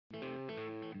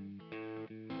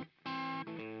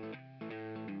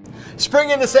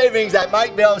Spring into savings at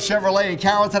Mike Bell Chevrolet in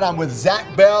Carrollton. I'm with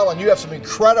Zach Bell, and you have some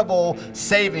incredible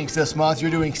savings this month.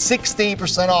 You're doing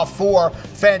 16% off 4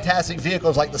 fantastic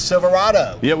vehicles like the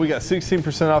Silverado. Yeah, we got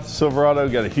 16% off the Silverado.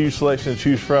 Got a huge selection to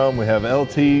choose from. We have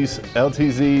LTs,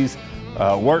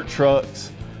 LTZs, work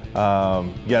trucks. You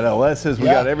got LSs. We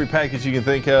got every package you can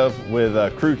think of with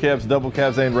crew cabs, double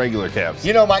cabs, and regular cabs.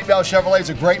 You know, Mike Bell Chevrolet is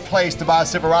a great place to buy a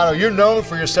Silverado. You're known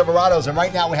for your Silverados, and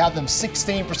right now we have them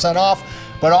 16% off,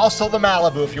 but also the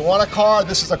Malibu. If you want a car,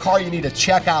 this is a car you need to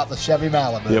check out, the Chevy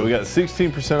Malibu. Yeah, we got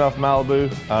 16% off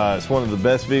Malibu. It's one of the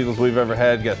best vehicles we've ever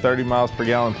had. Got 30 miles per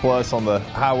gallon plus on the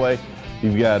highway.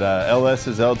 You've got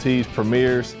LSs, LTs,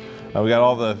 Premiers. We got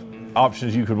all the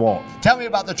options you could want. Tell me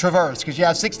about the Traverse, because you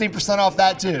have 16% off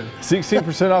that too.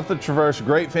 16% off the Traverse,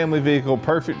 great family vehicle,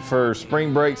 perfect for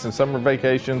spring breaks and summer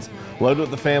vacations. Loaded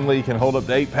with the family, you can hold up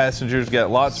to 8 passengers, got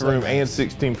lots of room, and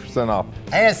 16% off.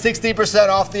 And 16%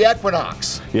 off the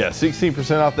Equinox. Yeah,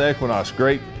 16% off the Equinox,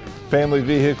 great family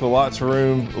vehicle, lots of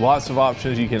room, lots of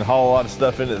options. You can haul a lot of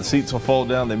stuff in it. The seats will fold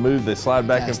down, they move, they slide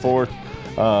back and forth.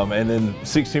 And then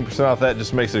 16% off that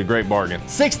just makes it a great bargain.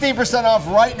 16% off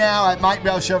right now at Mike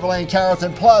Bell Chevrolet in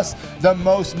Carrollton, plus the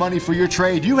most money for your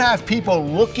trade. You have people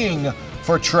looking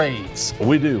for trades.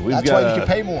 We do. That's why you can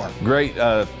pay more. Great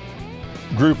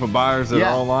group of buyers that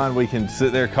are online. We can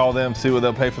sit there, call them, see what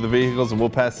they'll pay for the vehicles, and we'll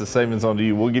pass the savings on to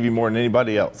you. We'll give you more than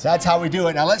anybody else. That's how we do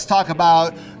it. Now let's talk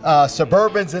about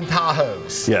Suburbans and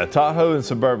Tahoes. Yeah, Tahoe and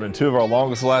Suburban, 2 of our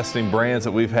longest lasting brands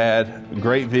that we've had.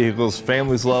 Great vehicles.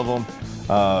 Families love them.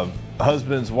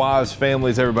 Husbands, wives,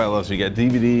 families, everybody loves them. You got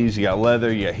DVDs, you got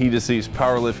leather, you got heated seats,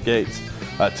 power lift gates.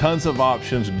 Tons of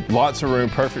options, lots of room,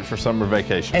 perfect for summer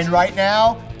vacations. And right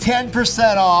now,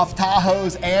 10% off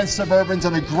Tahoes and Suburbans,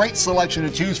 and a great selection to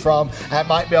choose from at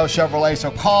Mike Bell Chevrolet.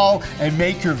 So call and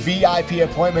make your VIP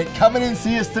appointment. Come in and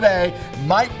see us today.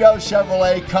 Mike Bell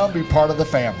Chevrolet, come be part of the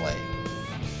family.